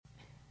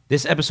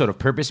This episode of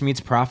Purpose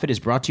Meets Profit is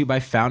brought to you by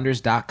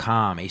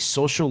Founders.com, a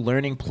social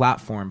learning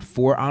platform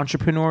for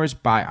entrepreneurs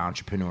by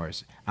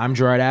entrepreneurs. I'm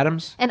Gerard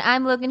Adams. And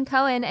I'm Logan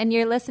Cohen, and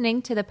you're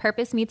listening to the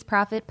Purpose Meets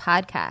Profit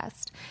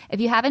podcast. If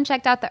you haven't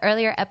checked out the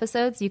earlier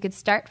episodes, you could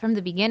start from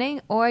the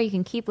beginning, or you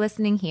can keep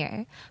listening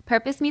here.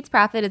 Purpose Meets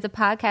Profit is a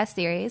podcast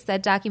series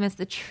that documents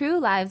the true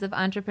lives of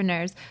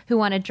entrepreneurs who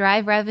want to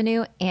drive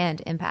revenue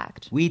and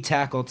impact. We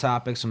tackle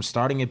topics from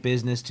starting a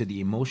business to the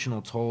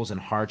emotional tolls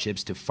and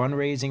hardships to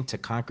fundraising to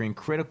conquering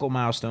critical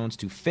milestones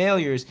to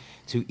failures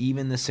to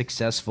even the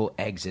successful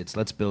exits.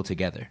 Let's build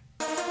together.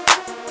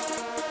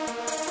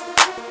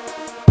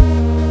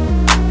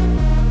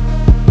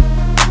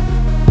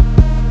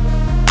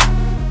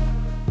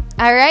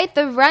 All right,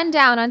 the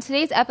rundown. On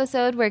today's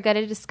episode, we're going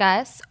to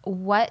discuss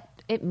what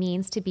it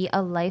means to be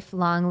a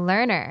lifelong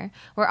learner.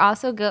 We're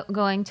also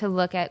going to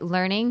look at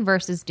learning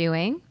versus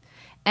doing.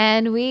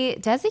 And we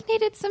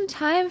designated some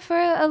time for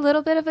a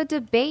little bit of a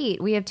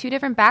debate. We have two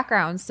different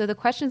backgrounds. So the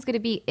question is going to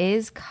be,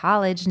 is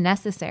college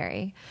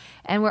necessary?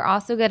 And we're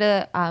also going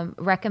to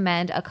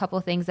recommend a couple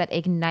things that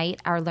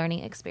ignite our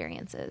learning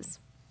experiences.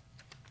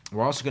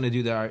 We're also going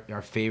to do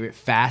our favorite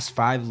Fast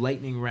 5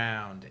 lightning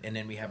round. And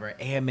then we have our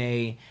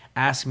AMA,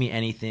 Ask Me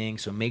Anything.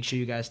 So make sure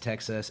you guys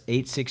text us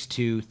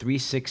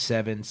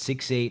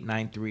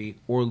 862-367-6893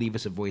 or leave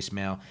us a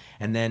voicemail.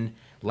 And then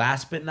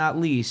last but not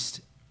least,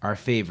 our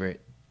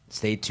favorite,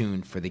 stay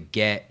tuned for the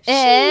Get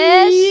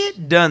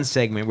Shit Done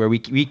segment where we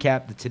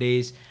recap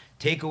today's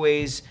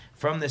takeaways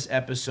from this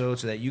episode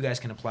so that you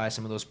guys can apply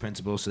some of those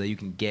principles so that you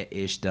can get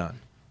ish done.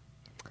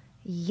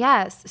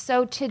 Yes.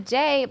 So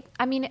today,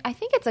 I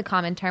think it's a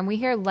common term. We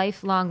hear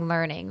lifelong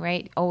learning,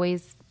 right?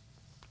 Always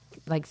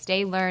like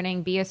stay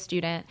learning, be a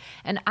student.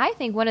 And I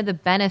think one of the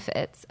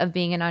benefits of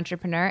being an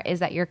entrepreneur is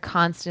that you're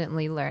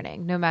constantly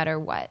learning no matter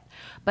what.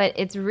 But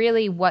it's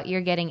really what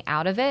you're getting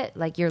out of it,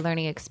 like your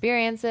learning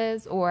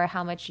experiences or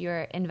how much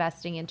you're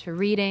investing into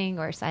reading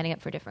or signing up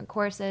for different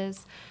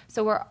courses.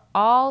 So we're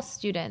all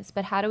students,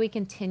 but how do we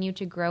continue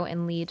to grow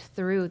and lead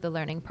through the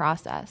learning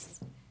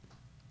process?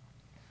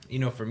 You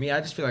know, for me, I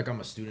just feel like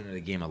I'm a student of the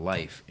game of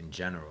life in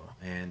general.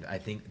 And I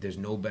think there's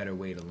no better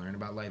way to learn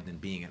about life than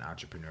being an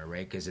entrepreneur,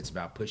 right? Because it's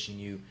about pushing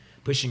your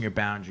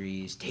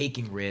boundaries,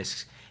 taking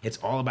risks. It's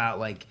all about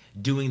like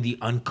doing the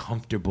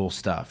uncomfortable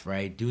stuff,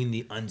 right? Doing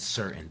the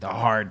uncertain, the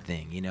hard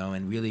thing, you know,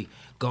 and really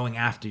going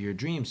after your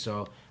dreams.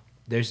 So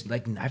there's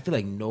like, I feel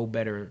like no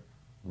better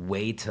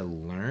way to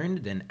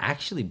learn than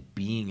actually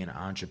being an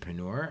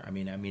entrepreneur. I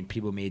mean,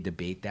 people may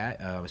debate that,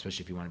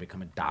 especially if you want to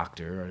become a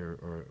doctor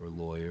or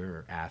lawyer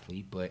or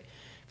athlete. But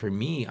for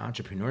me,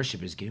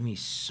 entrepreneurship has given me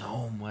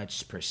so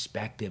much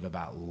perspective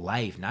about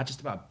life, not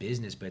just about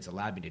business, but it's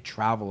allowed me to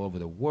travel over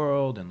the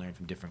world and learn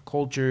from different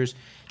cultures,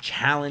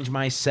 challenge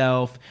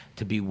myself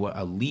to be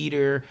a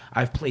leader.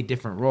 I've played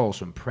different roles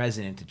from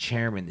president to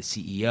chairman to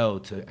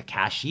CEO to a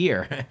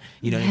cashier.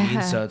 You know what I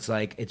mean? So it's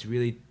like, it's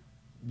really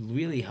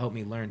helped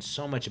me learn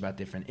so much about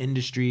different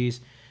industries.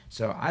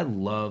 So I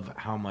love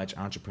how much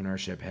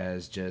entrepreneurship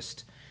has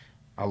just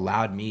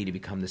allowed me to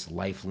become this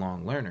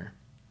lifelong learner.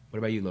 What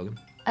about you, Logan?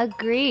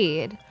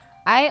 Agreed.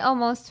 I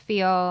almost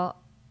feel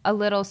a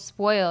little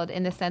spoiled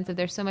in the sense of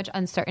there's so much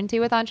uncertainty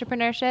with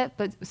entrepreneurship,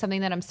 but something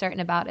that I'm certain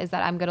about is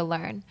that I'm going to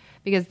learn.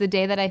 Because the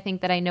day that I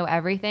think that I know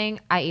everything,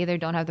 I either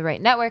don't have the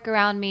right network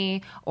around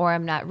me, or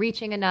I'm not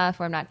reaching enough,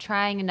 or I'm not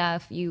trying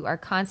enough. You are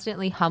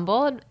constantly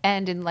humbled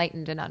and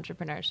enlightened in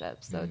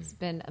entrepreneurship. So it's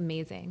been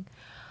amazing.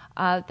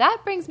 That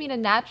brings me to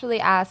naturally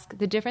ask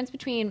the difference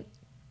between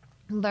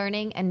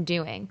learning and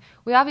doing.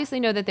 We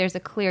obviously know that there's a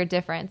clear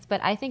difference, but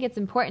I think it's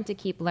important to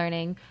keep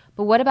learning.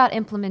 But what about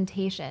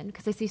implementation?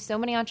 Because I see so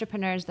many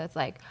entrepreneurs that's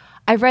like,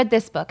 I've read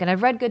this book and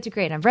I've read Good to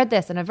Great and I've read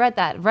this and I've read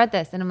that, I've read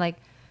this. And I'm like,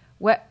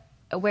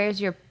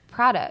 where's your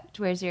product?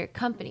 Where's your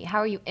company? How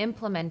are you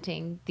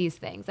implementing these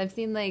things? I've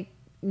seen like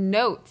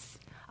notes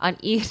on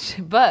each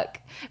book,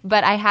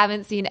 but I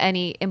haven't seen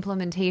any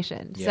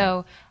implementation. Yeah.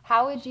 So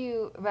how would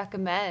you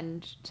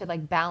recommend to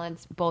like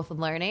balance both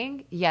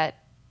learning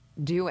yet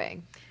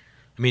doing?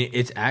 I mean,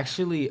 it's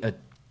actually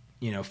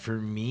for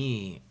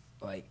me,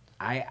 like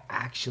I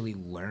actually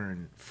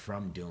learn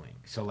from doing.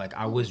 So like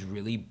I was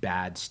really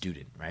bad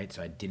student, right?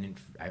 So I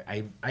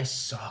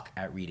suck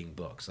at reading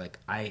books. Like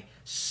I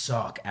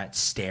suck at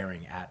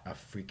staring at a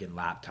freaking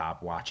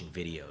laptop watching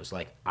videos.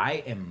 Like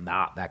I am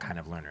not that kind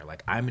of learner.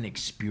 Like I'm an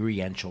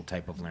experiential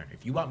type of learner.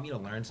 If you want me to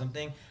learn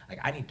something, like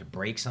I need to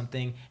break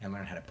something and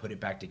learn how to put it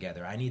back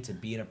together. I need to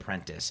be an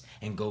apprentice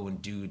and go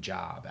and do a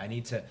job. I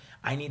need to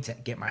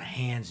get my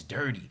hands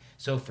dirty.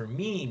 So for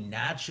me,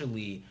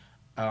 naturally,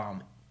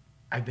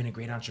 I've been a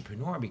great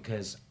entrepreneur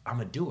because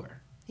I'm a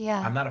doer. Yeah.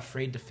 I'm not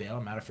afraid to fail.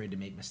 I'm not afraid to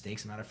make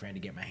mistakes. I'm not afraid to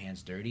get my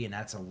hands dirty. And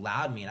that's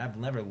allowed me, and I've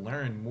never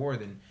learned more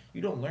than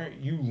you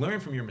learn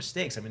from your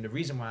mistakes. I mean, the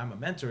reason why I'm a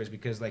mentor is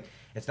because like,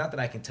 it's not that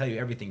I can tell you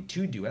everything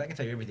to do. I can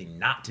tell you everything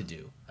not to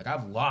do. Like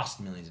I've lost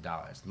millions of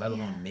dollars, let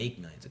alone make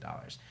millions of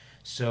dollars.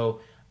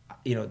 So,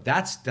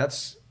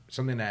 that's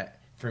something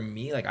that for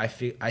me, like I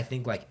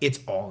think like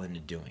it's all in the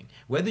doing.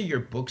 Whether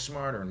you're book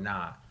smart or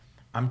not,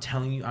 I'm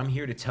telling you, I'm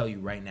here to tell you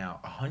right now,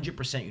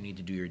 100% you need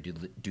to do your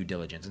due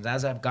diligence. And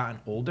as I've gotten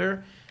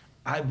older,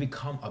 I've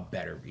become a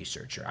better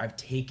researcher. I've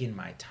taken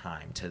my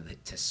time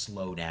to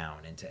slow down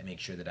and to make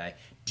sure that I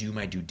do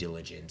my due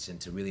diligence and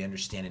to really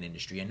understand an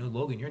industry. I know,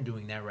 Logan, you're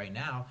doing that right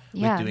now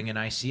with doing an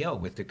ICO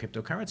with the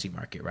cryptocurrency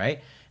market,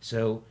 right?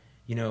 So,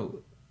 you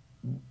know,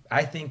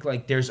 I think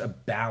like there's a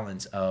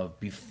balance of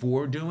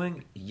before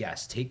doing,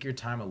 yes, take your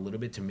time a little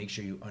bit to make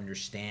sure you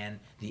understand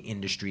the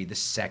industry, the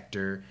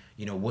sector,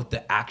 you know, what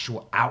the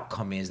actual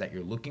outcome is that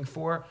you're looking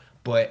for.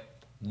 But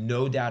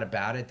no doubt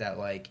about it that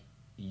like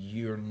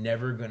you're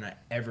never going to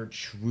ever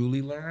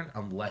truly learn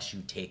unless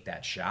you take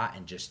that shot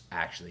and just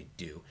actually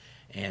do.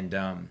 And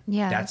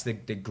that's the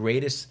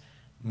greatest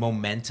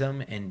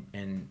momentum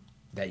and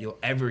that you'll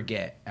ever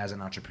get as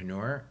an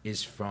entrepreneur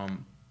is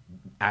from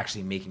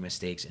actually making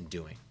mistakes and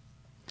doing.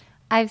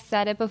 I've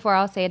said it before,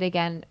 I'll say it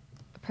again.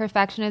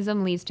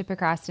 Perfectionism leads to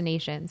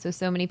procrastination.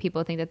 So many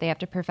people think that they have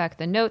to perfect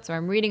the notes, or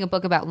I'm reading a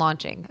book about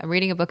launching. I'm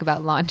reading a book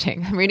about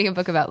launching. I'm reading a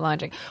book about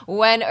launching.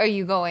 When are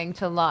you going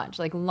to launch?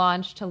 Like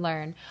launch to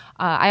learn.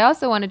 I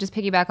also want to just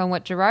piggyback on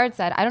what Gerard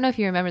said. I don't know if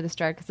you remember this,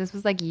 Gerard, because this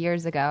was like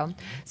years ago.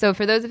 So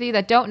for those of you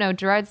that don't know,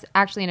 Gerard's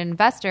actually an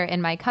investor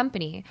in my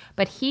company,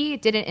 but he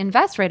didn't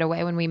invest right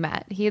away when we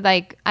met.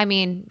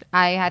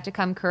 I had to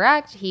come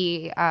correct.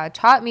 He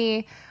taught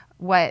me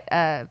what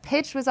a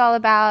pitch was all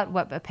about,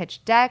 what a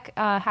pitch deck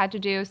had to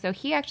do. So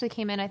he actually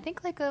came in, I think,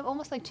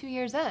 almost 2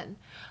 years in.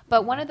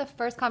 But one of the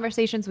first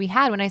conversations we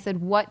had when I said,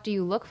 what do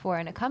you look for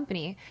in a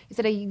company? He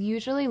said, I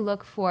usually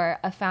look for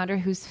a founder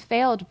who's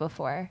failed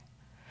before.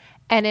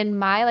 And in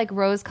my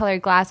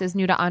rose-colored glasses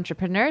new to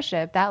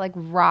entrepreneurship, that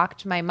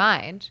rocked my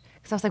mind.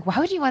 Because I was like, why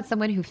would you want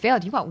someone who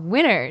failed? You want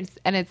winners.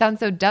 And it sounds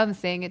so dumb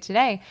saying it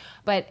today.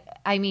 But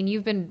I mean,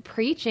 you've been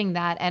preaching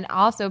that and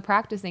also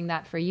practicing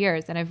that for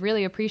years. And I've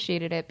really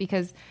appreciated it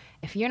because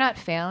if you're not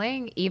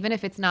failing, even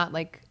if it's not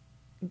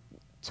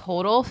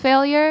total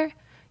failure,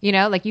 you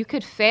know, you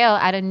could fail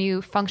at a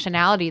new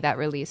functionality that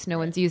released. No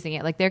one's using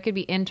it. There could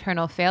be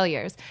internal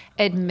failures.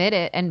 Admit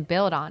it and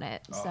build on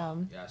it.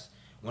 Yes.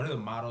 One of the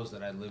models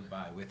that I live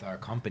by with our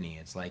company,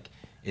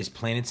 is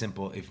plain and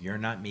simple. If you're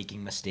not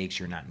making mistakes,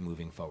 you're not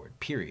moving forward,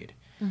 period.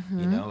 Mm-hmm.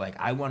 You know,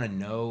 I want to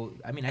know.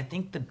 I mean, I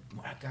think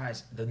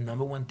the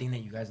number one thing that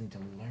you guys need to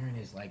learn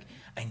is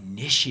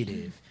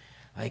initiative.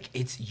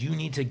 You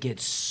need to get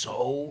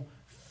so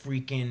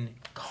freaking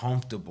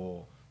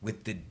comfortable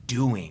with the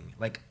doing.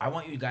 I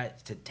want you guys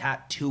to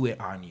tattoo it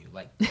on you.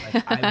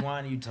 I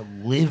want you to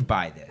live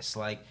by this.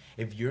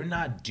 If you're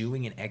not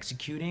doing and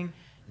executing,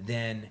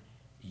 then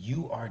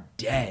you are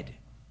dead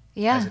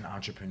as an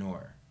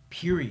entrepreneur,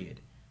 period.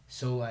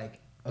 So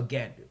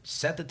again,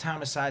 set the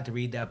time aside to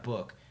read that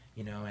book,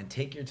 you know, and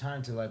take your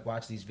time to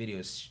watch these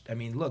videos. I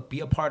mean, look, be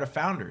a part of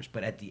Founders,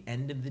 but at the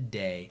end of the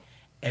day,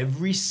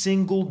 every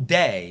single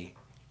day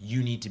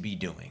you need to be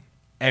doing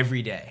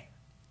every day.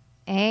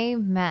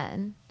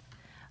 Amen.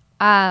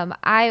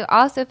 I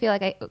also feel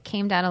like I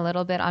came down a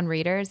little bit on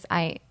readers.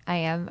 I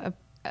am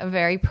a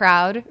very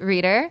proud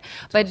reader,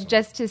 but awesome.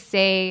 Just to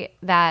say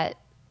that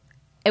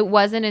it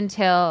wasn't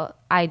until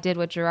I did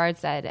what Gerard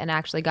said and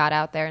actually got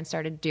out there and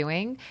started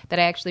doing that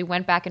I actually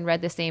went back and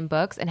read the same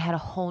books and had a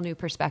whole new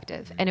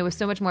perspective. And it was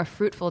so much more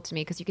fruitful to me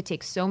because you could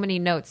take so many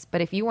notes.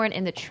 But if you weren't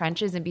in the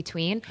trenches in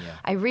between,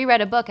 I reread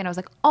a book and I was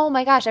like, oh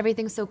my gosh,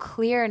 everything's so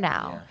clear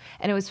now. Yeah.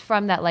 And it was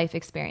from that life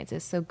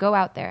experiences. So go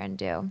out there and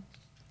do.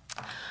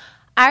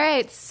 All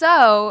right,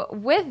 so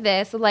with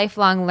this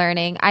lifelong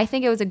learning, I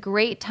think it was a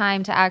great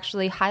time to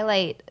actually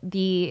highlight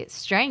the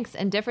strengths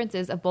and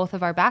differences of both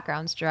of our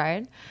backgrounds,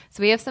 Gerard.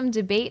 So we have some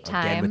debate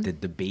time. Again with the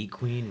debate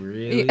queen,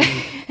 really?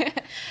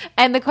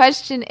 And the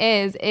question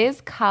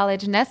is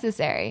college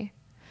necessary?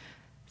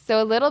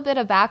 So a little bit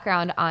of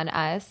background on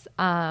us.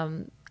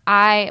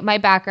 My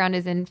background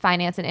is in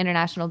finance and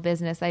international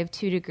business. I have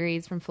 2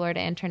 degrees from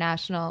Florida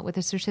International with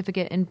a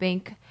certificate in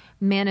bank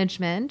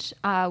management,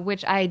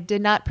 which I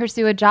did not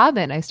pursue a job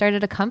in. I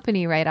started a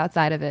company right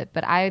outside of it,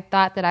 but I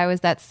thought that I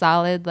was that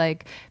solid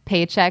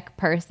paycheck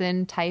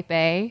person, type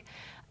A.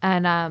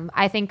 And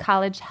I think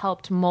college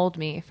helped mold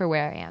me for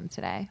where I am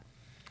today.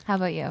 How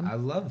about you? I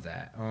love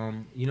that.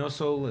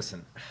 So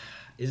listen,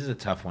 this is a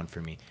tough one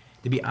for me.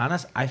 To be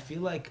honest, I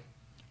feel like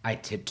I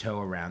tiptoe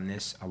around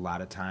this a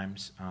lot of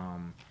times,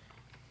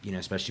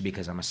 especially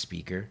because I'm a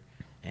speaker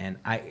and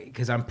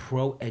because I'm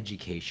pro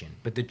education.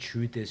 But the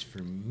truth is,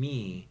 for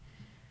me,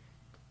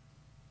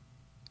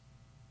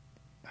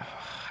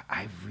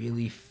 I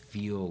really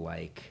feel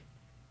like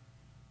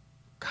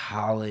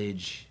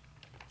college.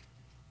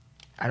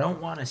 I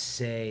don't want to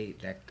say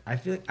that. I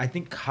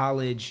think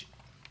college.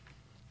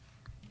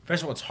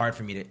 First of all, it's hard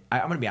for me to.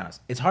 I'm going to be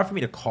honest. It's hard for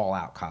me to call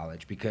out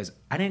college because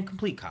I didn't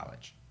complete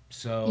college.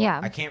 So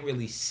I can't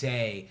really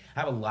say. I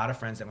have a lot of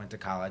friends that went to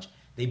college.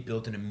 They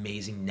built an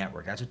amazing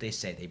network. That's what they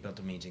say. They built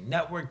an amazing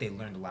network. They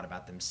learned a lot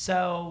about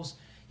themselves,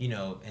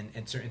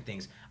 and certain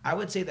things. I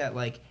would say that,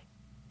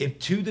 if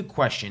to the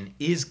question,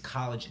 is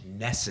college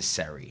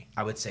necessary?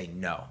 I would say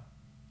no.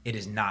 It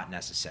is not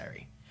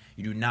necessary.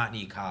 You do not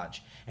need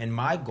college. And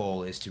my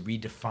goal is to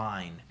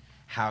redefine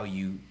how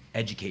you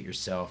educate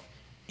yourself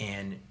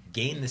and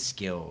gain the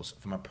skills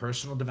from a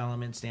personal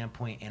development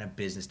standpoint and a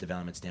business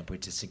development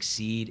standpoint to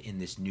succeed in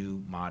this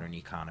new modern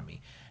economy.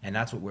 And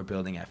that's what we're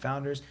building at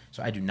Founders.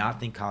 So I do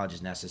not think college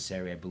is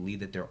necessary. I believe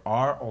that there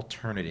are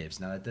alternatives.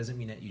 Now, that doesn't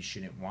mean that you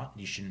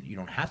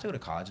don't have to go to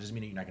college. It doesn't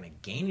mean that you're not going to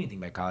gain anything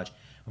by college.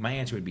 But my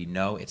answer would be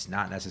no, it's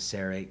not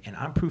necessary. And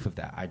I'm proof of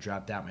that. I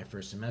dropped out my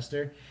first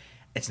semester.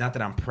 It's not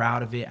that I'm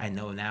proud of it. I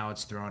know now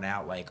it's thrown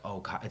out like,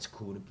 oh, it's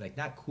cool to, like,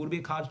 not cool to be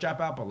a college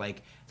dropout, but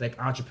like, it's like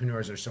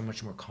entrepreneurs are so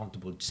much more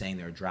comfortable saying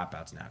they're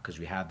dropouts now because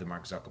we have the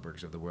Mark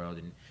Zuckerbergs of the world,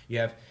 and you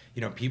have,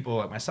 you know, people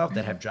like myself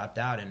that have dropped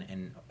out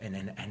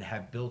and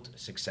have built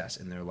success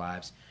in their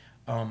lives.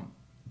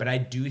 But I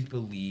do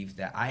believe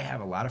that I have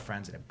a lot of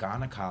friends that have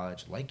gone to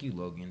college, like you,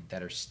 Logan,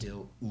 that are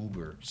still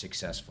uber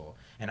successful.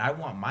 And I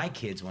want my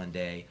kids one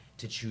day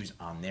to choose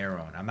on their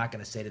own. I'm not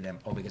going to say to them,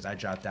 oh, because I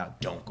dropped out,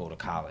 don't go to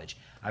college.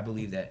 I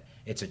believe that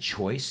it's a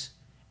choice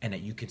and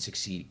that you can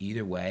succeed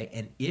either way.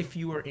 And if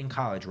you are in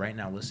college right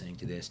now listening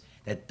to this,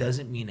 that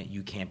doesn't mean that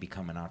you can't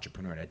become an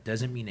entrepreneur. That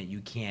doesn't mean that you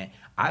can't.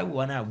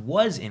 When I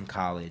was in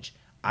college,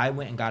 I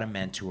went and got a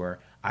mentor.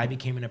 I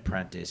became an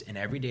apprentice, and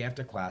every day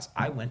after class,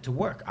 I went to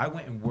work. I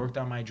went and worked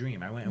on my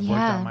dream. I went and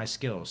worked on my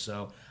skills.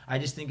 So I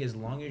just think as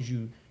long as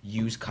you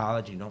use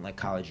college and you don't let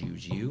college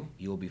use you,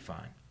 you'll be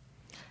fine.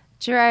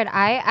 Gerard,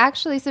 I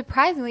actually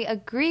surprisingly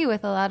agree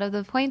with a lot of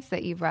the points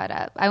that you brought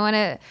up. I want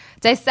to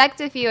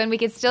dissect a few, and we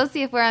can still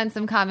see if we're on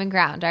some common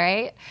ground, all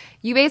right?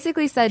 You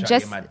basically said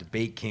just... to get my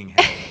debate king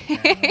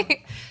head.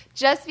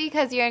 Just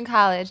because you're in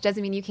college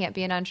doesn't mean you can't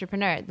be an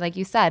entrepreneur. Like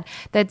you said,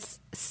 that's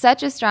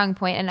such a strong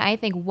point. And I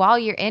think while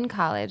you're in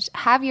college,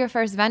 have your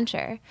first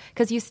venture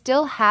because you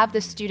still have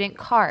the student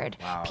card.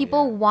 Wow,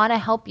 people want to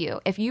help you.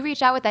 If you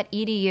reach out with that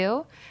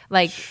EDU,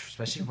 like...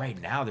 Especially right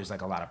now, there's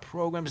like a lot of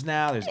programs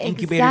now. There's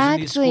incubators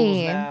in these schools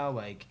now.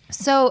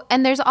 So,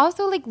 and there's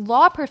also like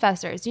law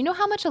professors. You know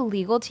how much a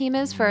legal team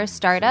is for a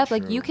startup? So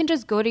like you can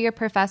just go to your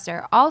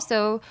professor.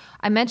 Also,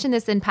 I mentioned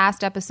this in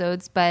past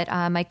episodes, but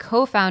my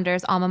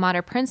co-founder's alma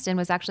mater, Princeton,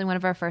 was actually one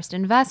of our first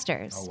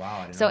investors. Oh,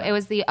 wow. So it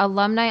was the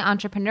Alumni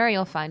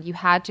Entrepreneurial Fund. You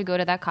had to go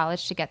to that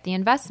college to get the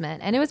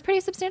investment. And it was pretty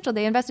substantial.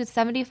 They invested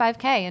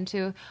 $75K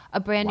into a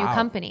brand new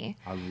company.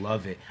 I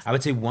love it. I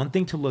would say one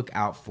thing to look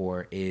out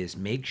for is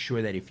make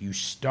sure that if you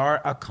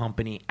start a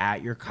company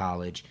at your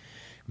college,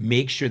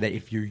 make sure that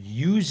if you're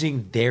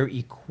using their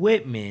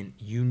equipment,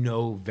 you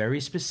know very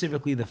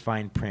specifically the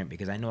fine print,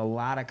 because I know a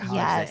lot of colleges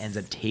that ends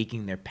up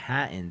taking their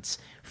patents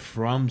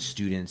from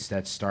students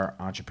that start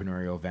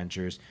entrepreneurial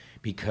ventures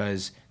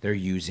because they're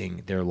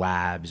using their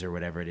labs or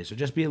whatever it is. So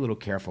just be a little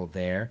careful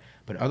there.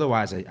 But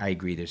otherwise, I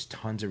agree. There's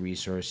tons of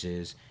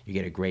resources. You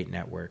get a great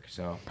network.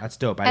 So that's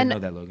dope. I didn't know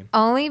that, Logan.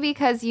 Only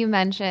because you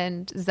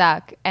mentioned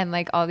Zuck and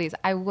like all these,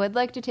 I would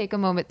like to take a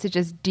moment to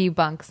just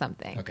debunk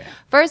something. Okay.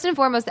 First and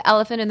foremost, the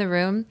elephant in the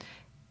room.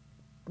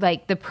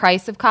 Like the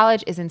price of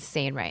college is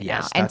insane right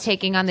now, and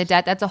taking on the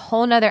debt, that's a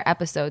whole nother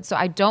episode. So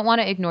I don't want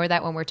to ignore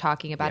that when we're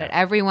talking about it.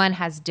 Everyone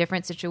has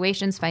different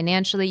situations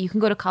financially. You can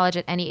go to college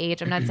at any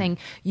age. I'm not saying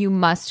you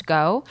must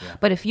go,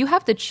 but if you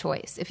have the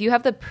choice, if you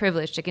have the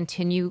privilege to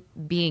continue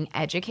being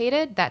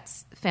educated,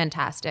 that's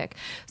fantastic.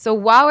 So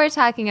while we're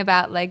talking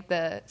about like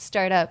the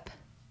startup.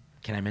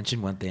 Can I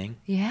mention one thing?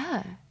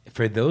 Yeah.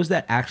 For those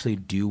that actually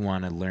do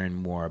want to learn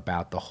more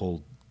about the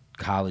whole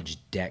college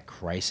debt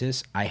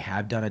crisis, I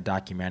have done a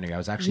documentary. I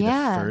was actually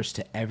the first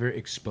to ever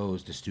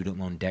expose the student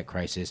loan debt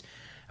crisis.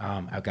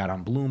 I got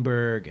on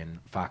Bloomberg and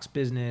Fox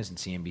Business and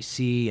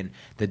CNBC, and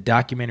the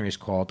documentary is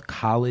called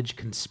College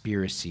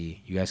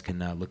Conspiracy. You guys can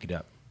look it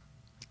up.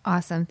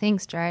 Awesome.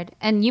 Thanks, Gerard.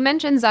 And you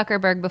mentioned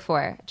Zuckerberg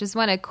before. Just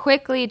want to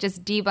quickly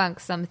just debunk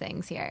some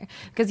things here,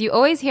 because you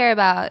always hear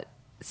about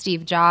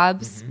Steve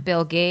Jobs,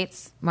 Bill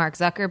Gates, Mark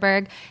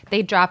Zuckerberg.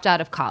 They dropped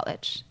out of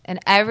college, and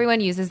everyone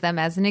uses them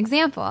as an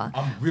example. I'm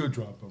a real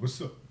dropout. What's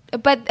up?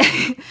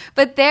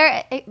 But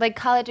their like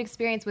college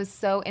experience was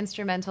so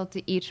instrumental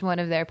to each one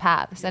of their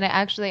paths. And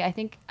I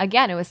think,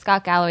 again, it was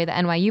Scott Galloway, the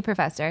NYU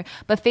professor,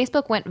 but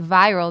Facebook went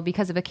viral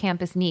because of a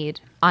campus need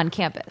on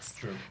campus.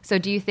 True. So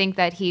do you think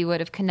that he would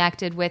have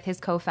connected with his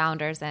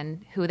co-founders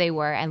and who they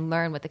were and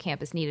learned what the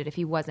campus needed if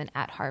he wasn't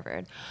at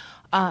Harvard?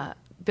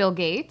 Bill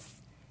Gates.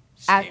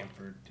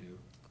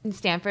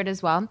 Stanford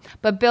as well.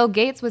 But Bill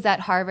Gates was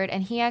at Harvard,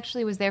 and he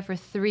actually was there for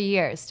 3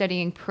 years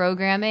studying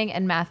programming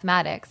and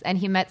mathematics. And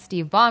he met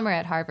Steve Ballmer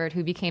at Harvard,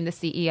 who became the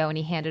CEO, and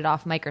he handed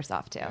off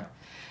Microsoft to. Yeah.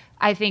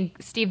 I think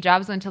Steve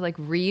Jobs went to like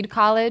Reed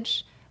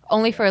College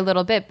only for a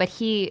little bit, but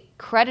he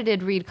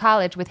credited Reed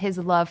College with his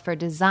love for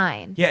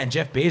design. Yeah, and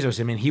Jeff Bezos,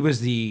 I mean, he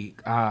was the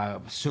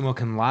summa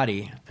cum laude.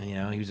 You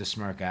know, he was a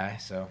smart guy.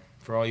 So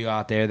for all you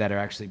out there that are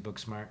actually book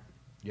smart,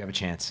 you have a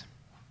chance.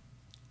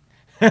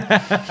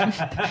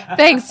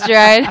 Thanks,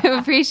 Gerard.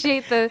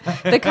 Appreciate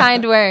the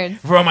kind words.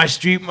 For all my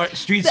street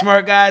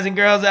smart guys and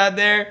girls out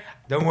there,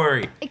 Don't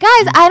worry.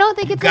 Guys, I don't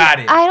think it's got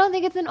it. I don't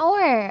think it's an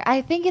or.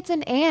 I think it's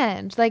an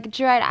and. Like,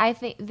 Gerard, I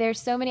think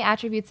there's so many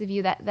attributes of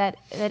you that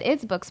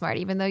is book smart,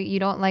 even though you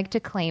don't like to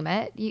claim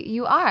it.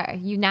 You are.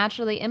 You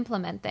naturally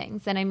implement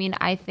things. And I mean,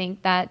 I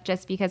think that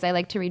just because I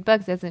like to read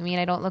books doesn't mean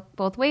I don't look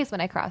both ways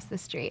when I cross the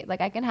street.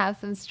 Like, I can have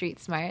some street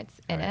smarts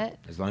in it.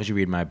 As long as you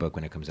read my book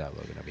when it comes out,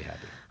 Logan, I'll be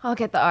happy. I'll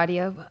get the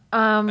audio.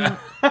 All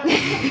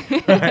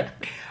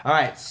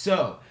right,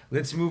 so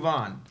let's move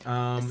on.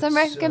 Some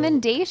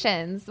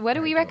recommendations. What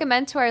do we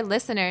recommend to our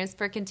listeners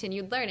for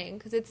continued learning?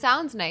 Because it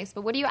sounds nice,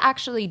 but what do you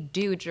actually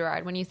do,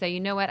 Gerard, when you say, you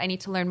know what, I need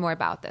to learn more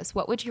about this?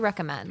 What would you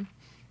recommend?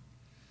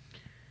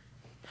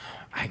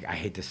 I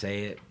hate to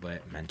say it,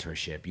 but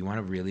mentorship. You want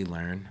to really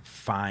learn,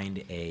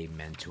 find a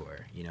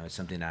mentor. You know, it's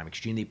something that I'm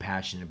extremely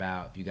passionate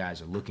about. If you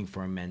guys are looking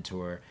for a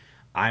mentor,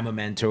 I'm a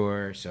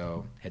mentor,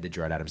 so head to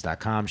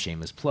GerardAdams.com,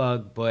 shameless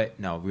plug. But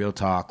no, real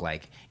talk,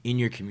 like in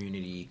your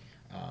community,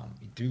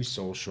 through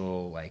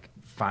social, like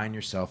find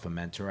yourself a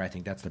mentor. I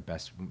think that's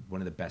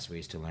one of the best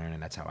ways to learn,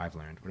 and that's how I've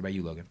learned. What about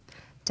you, Logan?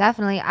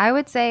 Definitely. I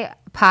would say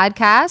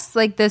podcasts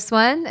like this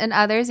one and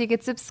others you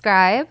could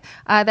subscribe.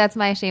 That's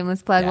my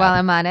shameless plug while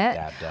I'm on it.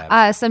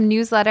 Some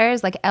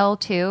newsletters like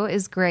L2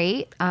 is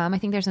great. I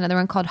think there's another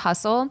one called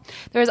Hustle.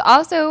 There's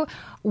also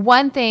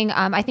one thing,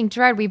 I think,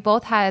 Gerard, we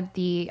both had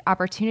the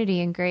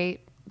opportunity and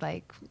great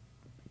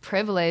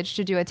privilege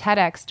to do a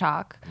TEDx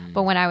talk.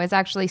 But when I was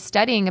actually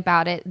studying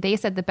about it, they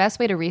said the best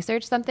way to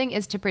research something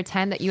is to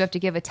pretend that you have to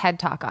give a TED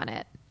talk on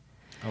it.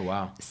 Oh,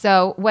 wow.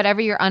 So whatever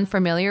you're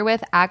unfamiliar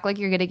with, act like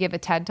you're going to give a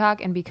TED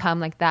talk and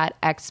become like that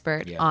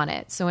expert on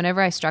it. So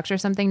whenever I structure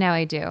something now,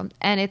 I do.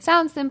 And it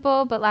sounds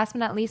simple, but last but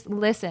not least,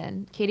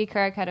 listen. Katie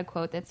Couric had a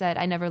quote that said,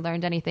 I never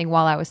learned anything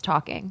while I was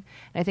talking.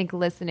 And I think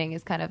listening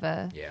is kind of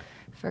a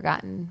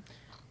forgotten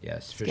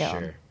skill.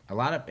 Sure. A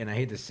lot of, and I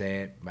hate to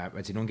say it,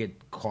 but you don't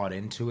get caught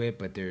into it,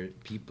 but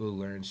people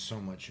learn so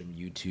much from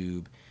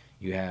YouTube.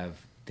 You have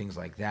things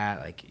like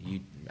that.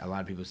 A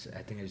lot of people,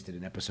 I think I just did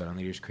an episode on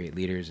Leaders Create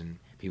Leaders, and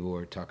people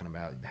were talking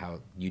about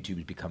how YouTube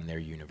has become their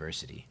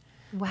university.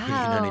 Wow. You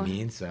know what I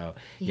mean? So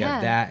you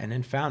have that, and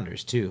then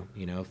founders too.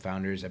 You know,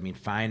 founders, I mean,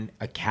 find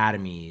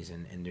academies,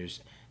 and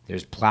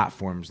there's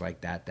platforms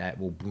like that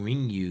will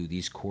bring you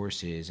these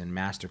courses and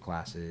master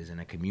classes and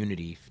a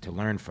community to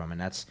learn from.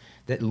 And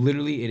that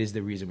literally, it is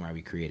the reason why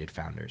we created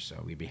Founders.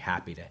 So we'd be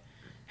happy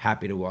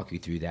to walk you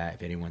through that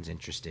if anyone's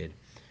interested.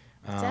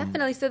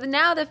 Definitely. So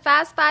now the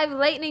Fast 5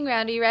 lightning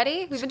round. Are you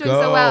ready? We've been doing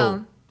so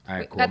well. All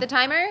right, cool. Got the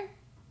timer?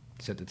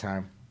 Set the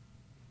time.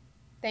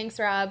 Thanks,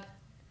 Rob.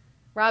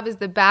 Rob is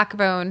the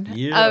backbone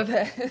of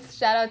this.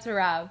 Shout out to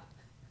Rob.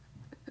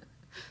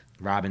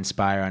 Rob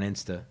Inspire on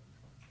Insta.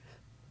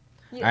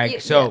 All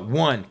right, so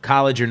 1,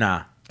 college or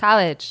nah?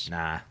 College.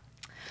 Nah.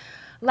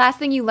 Last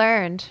thing you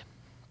learned?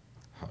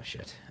 Oh,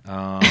 shit.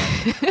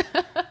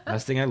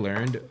 Last thing I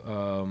learned,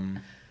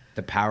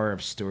 the power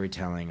of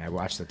storytelling. I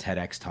watched the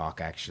TEDx talk,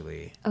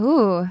 actually.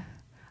 Ooh.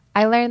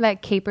 I learned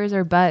that capers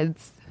are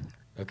buds.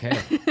 Okay.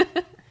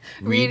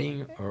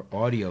 Reading or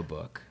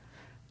audiobook?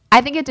 I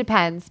think it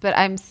depends, but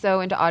I'm so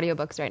into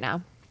audiobooks right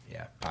now.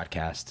 Yeah,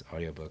 podcasts,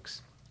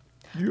 audiobooks.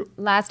 Yep.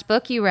 Last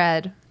book you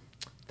read?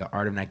 The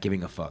Art of Not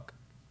Giving a Fuck.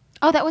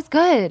 Oh, that was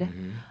good.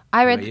 Mm-hmm.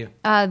 I read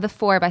The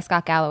Four by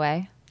Scott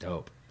Galloway.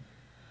 Dope.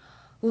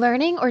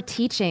 Learning or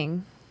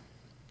teaching?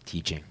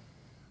 Teaching.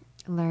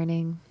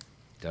 Learning.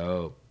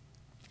 Dope.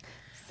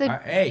 So, all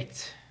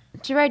right.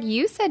 Gerard,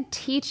 you said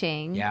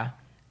teaching. Yeah.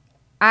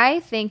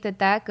 I think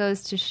that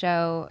goes to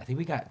show... I think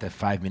we got the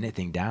 5-minute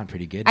thing down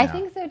pretty good now. I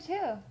think so,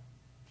 too.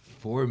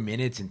 4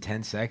 minutes and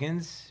 10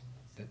 seconds?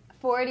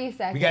 40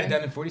 seconds. We got it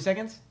done in 40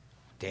 seconds?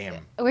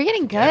 Damn. We're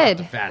getting good.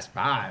 The Fast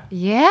 5.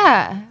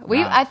 Yeah.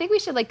 Wow. I think we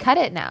should cut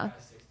it now.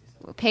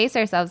 Pace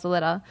ourselves a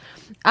little.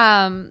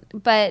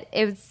 But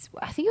I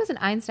think it was an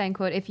Einstein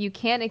quote. If you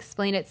can't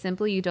explain it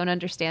simply, you don't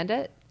understand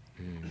it.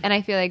 And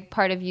I feel like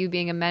part of you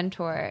being a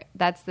mentor,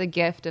 that's the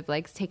gift of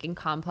taking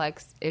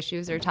complex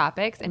issues or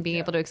topics and being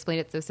able to explain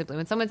it so simply.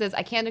 When someone says,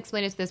 I can't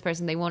explain it to this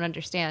person, they won't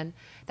understand.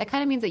 That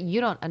kind of means that you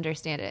don't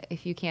understand it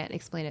if you can't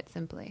explain it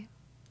simply.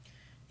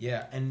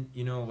 Yeah. And,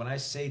 when I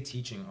say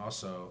teaching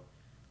also,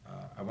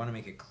 I want to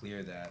make it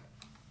clear that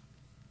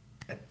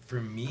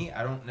for me,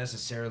 I don't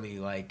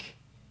necessarily I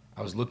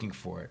was looking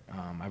for it.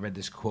 I read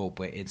this quote,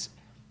 but it's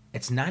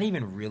not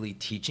even really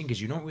teaching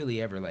because you don't really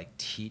ever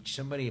teach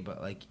somebody,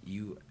 but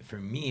for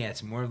me,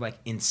 it's more of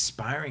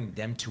inspiring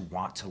them to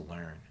want to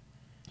learn.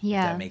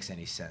 Yeah. If that makes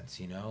any sense,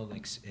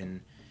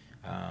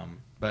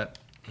 but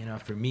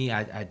for me,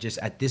 I just,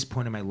 at this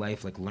point in my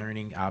life,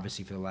 learning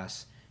obviously for the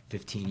last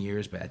 15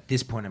 years, but at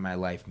this point in my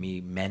life,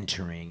 me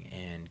mentoring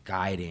and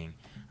guiding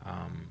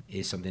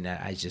is something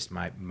that I just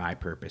my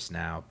purpose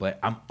now. But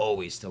I'm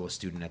always still a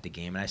student at the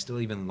game, and I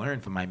still even learn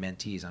from my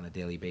mentees on a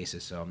daily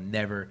basis. So I'm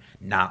never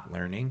not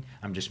learning.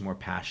 I'm just more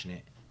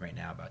passionate right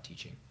now about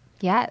teaching.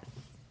 Yes.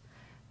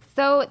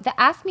 So the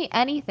Ask Me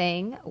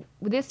Anything,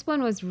 this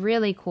one was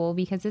really cool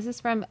because this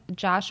is from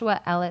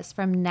Joshua Ellis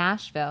from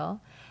Nashville.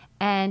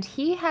 And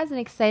he has an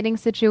exciting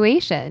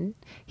situation.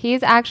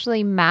 He's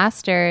actually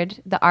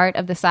mastered the art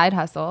of the side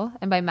hustle.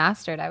 And by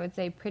mastered, I would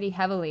say pretty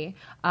heavily.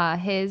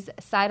 His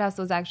side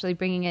hustle is actually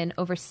bringing in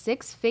over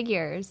 6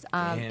 figures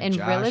in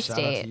Josh, real estate.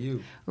 shout out to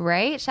you.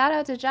 Right? Shout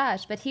out to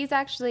Josh. But he's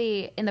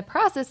actually in the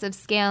process of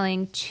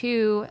scaling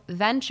 2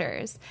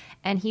 ventures.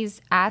 And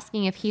he's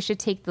asking if he should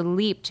take the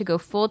leap to go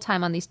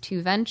full-time on these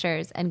 2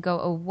 ventures and go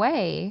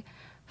away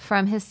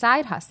from his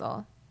side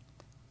hustle.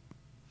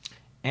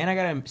 And I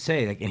gotta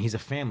say, like, and he's a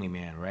family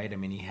man, right? I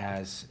mean, he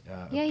has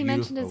he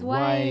mentioned his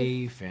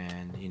wife,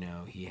 and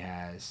he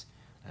has.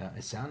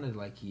 It sounded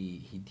like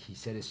he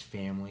said his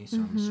family, so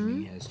I'm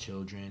assuming he has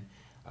children.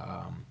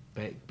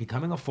 But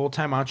becoming a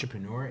full-time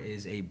entrepreneur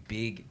is a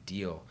big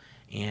deal,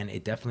 and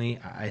it definitely.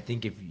 I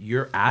think if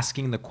you're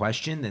asking the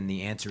question, then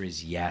the answer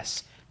is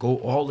yes. Go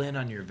all in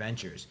on your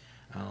ventures.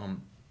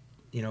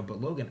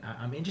 But Logan,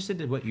 I'm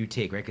interested in what you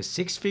take, right? Because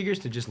 6 figures,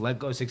 to just let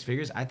go of 6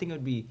 figures, I think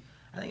it'd be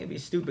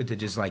stupid to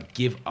just like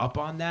give up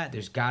on that.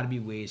 There's got to be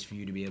ways for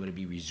you to be able to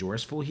be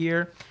resourceful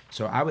here.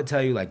 So I would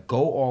tell you, like,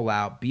 go all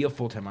out, be a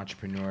full-time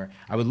entrepreneur.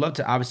 I would love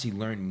to obviously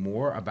learn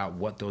more about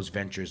what those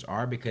ventures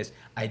are, because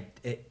I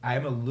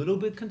am a little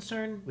bit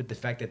concerned with the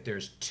fact that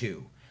there's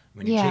 2.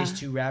 When you chase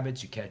 2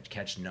 rabbits, you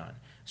catch none.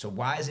 So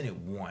why isn't it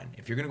 1?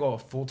 If you're going to go a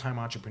full-time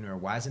entrepreneur,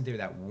 why isn't there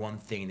that one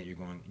thing that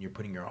you're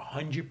putting your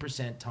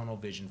 100% tunnel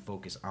vision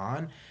focus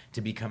on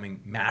to becoming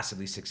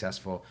massively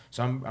successful?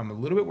 So I'm a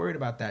little bit worried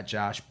about that,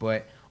 Josh.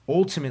 But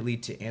ultimately,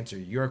 to answer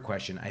your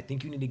question, I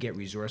think you need to get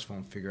resourceful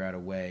and figure out a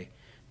way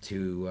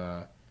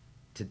to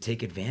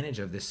take advantage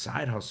of this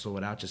side hustle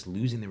without just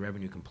losing the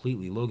revenue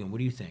completely. Logan, what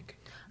do you think?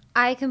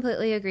 I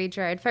completely agree,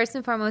 Gerard. First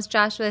and foremost,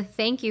 Joshua,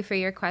 thank you for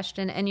your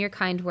question and your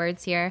kind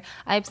words here.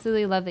 I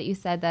absolutely love that you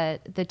said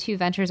that the 2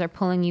 ventures are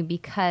pulling you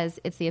because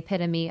it's the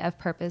epitome of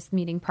purpose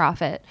meeting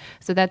profit.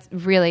 So that's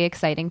really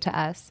exciting to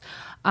us.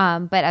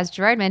 But as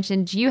Gerard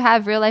mentioned, you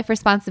have real life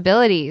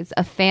responsibilities,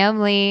 a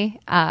family,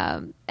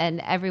 and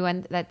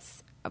everyone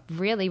that's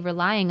really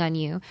relying on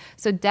you.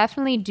 So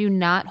definitely do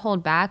not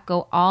hold back.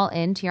 Go all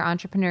into your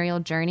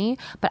entrepreneurial journey.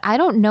 But I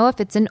don't know if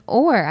it's an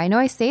or. I know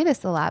I say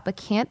this a lot, but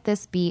can't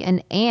this be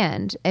an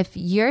and? If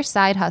your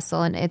side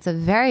hustle, and it's a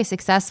very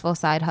successful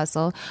side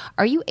hustle,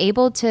 are you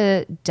able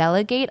to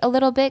delegate a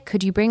little bit?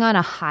 Could you bring on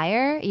a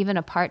hire, even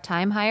a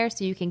part-time hire,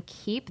 so you can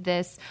keep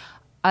this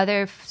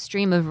other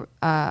stream of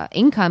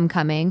income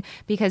coming?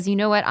 Because you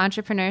know what,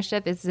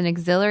 entrepreneurship is an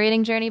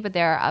exhilarating journey, but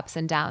there are ups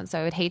and downs. So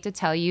I would hate to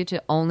tell you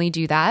to only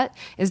do that.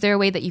 Is there a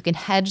way that you can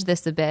hedge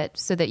this a bit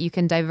so that you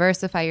can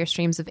diversify your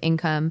streams of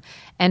income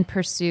and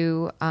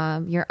pursue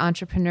your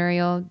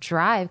entrepreneurial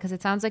drive? Because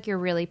it sounds like you're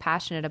really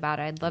passionate about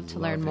it. I'd love to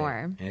learn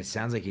more. And it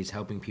sounds like he's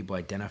helping people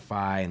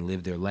identify and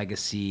live their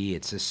legacy.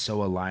 It's just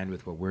so aligned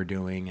with what we're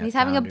doing. He's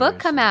having a book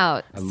come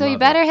out. So you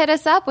better hit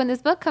us up when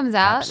this book comes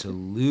out.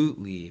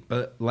 Absolutely.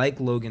 But like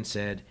Logan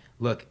said,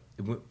 look,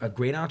 a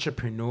great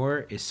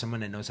entrepreneur is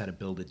someone that knows how to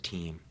build a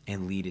team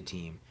and lead a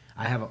team.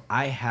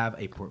 I have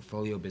a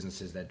portfolio of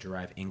businesses that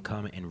derive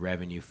income and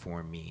revenue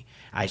for me.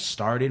 I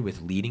started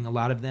with leading a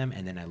lot of them,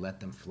 and then I let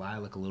them fly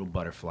like a little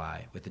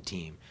butterfly with the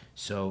team.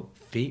 So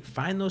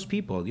find those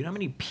people. You know how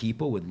many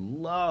people would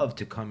love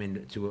to come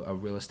into a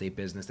real estate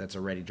business that's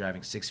already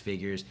driving 6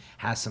 figures,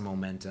 has some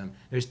momentum?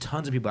 There's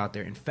tons of people out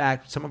there. In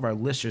fact, some of our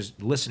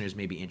listeners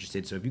may be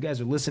interested. So if you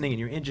guys are listening and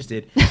you're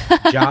interested,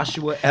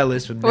 Joshua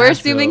Ellis from Nashville, we're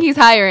assuming he's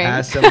hiring.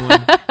 Has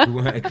someone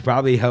who could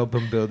probably help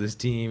him build his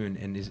team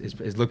and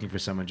is looking for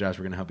someone. Josh,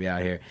 we're going to help you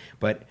out here.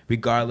 But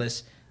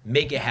regardless,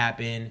 make it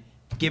happen,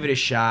 give it a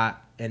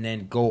shot, and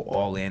then go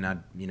all in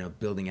on,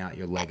 building out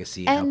your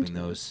legacy and helping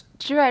those.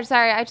 Gerard,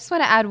 sorry, I just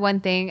want to add one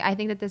thing. I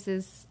think that this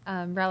is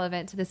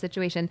relevant to the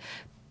situation.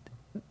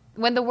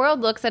 When the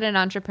world looks at an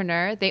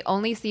entrepreneur, they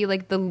only see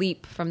like the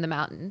leap from the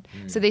mountain.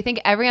 So they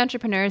think every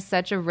entrepreneur is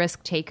such a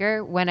risk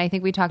taker, when I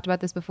think we talked about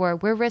this before.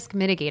 We're risk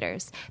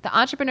mitigators. The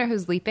entrepreneur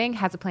who's leaping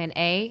has a plan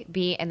A,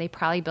 B, and they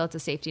probably built a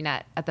safety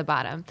net at the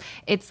bottom.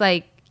 It's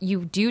like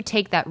you do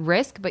take that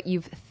risk, but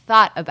you've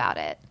thought about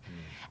it.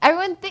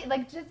 Everyone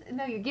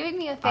you're giving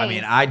me a face. I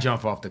mean, I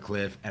jump off the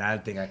cliff and I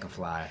don't think I can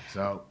fly.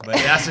 So, but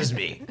that's just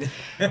me.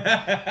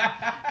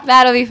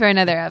 That'll be for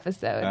another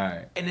episode. All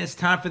right. And it's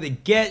time for the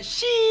Get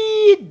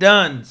She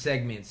Done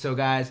segment. So,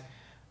 guys,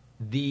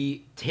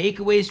 the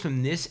takeaways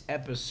from this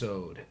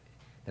episode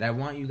that I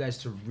want you guys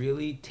to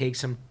really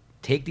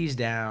take these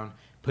down,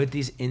 put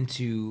these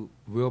into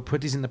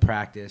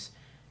practice.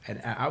 And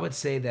I would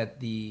say that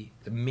the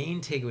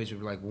main takeaways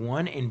would be like,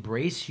 1,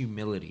 embrace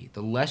humility.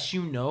 The less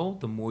you know,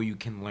 the more you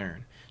can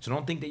learn. So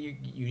don't think that you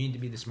need to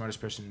be the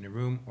smartest person in the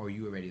room or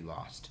you already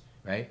lost,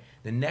 right?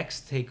 The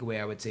next takeaway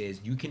I would say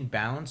is you can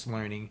balance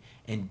learning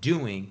and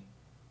doing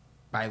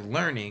by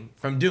learning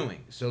from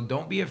doing. So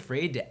don't be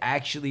afraid to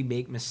actually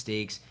make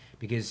mistakes,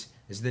 because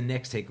this is the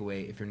next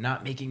takeaway. If you're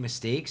not making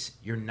mistakes,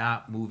 you're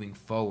not moving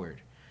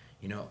forward.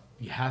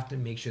 You have to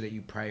make sure that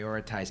you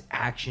prioritize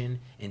action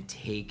and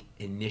take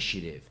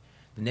initiative.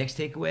 The next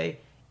takeaway,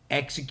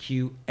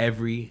 execute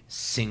every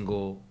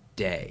single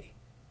day.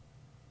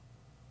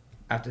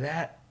 After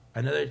that,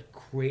 another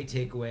great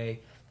takeaway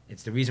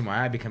It's the reason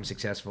why I become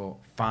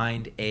successful.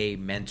 Find a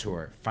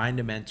mentor. Find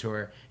a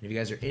mentor. And if you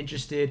guys are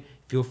interested,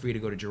 feel free to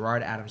go to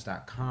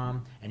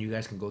GerardAdams.com and you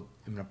guys can go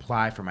and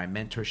apply for my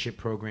mentorship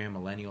program,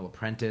 Millennial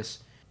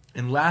Apprentice.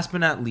 And last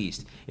but not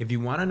least, if you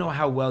want to know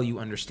how well you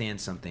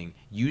understand something,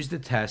 use the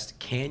test,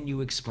 Can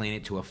You Explain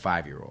It to a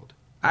 5-Year-Old?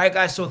 All right,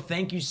 guys, so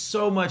thank you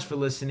so much for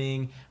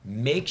listening.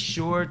 Make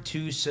sure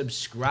to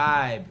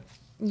subscribe.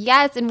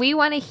 Yes, and we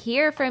want to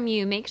hear from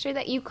you. Make sure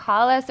that you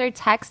call us or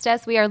text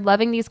us. We are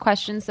loving these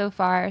questions so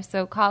far.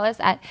 So call us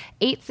at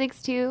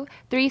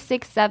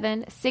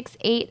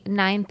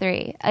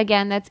 862-367-6893.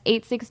 Again, that's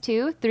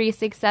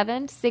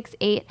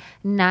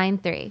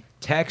 862-367-6893.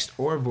 Text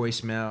or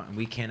voicemail, and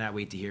we cannot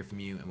wait to hear from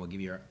you, and we'll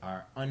give you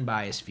our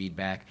unbiased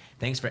feedback.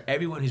 Thanks for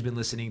everyone who's been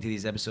listening to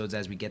these episodes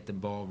as we get the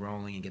ball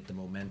rolling and get the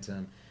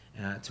momentum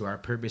to our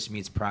Purpose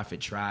Meets Profit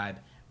tribe.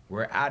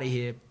 We're out of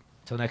here.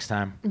 Till next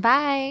time.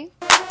 Bye.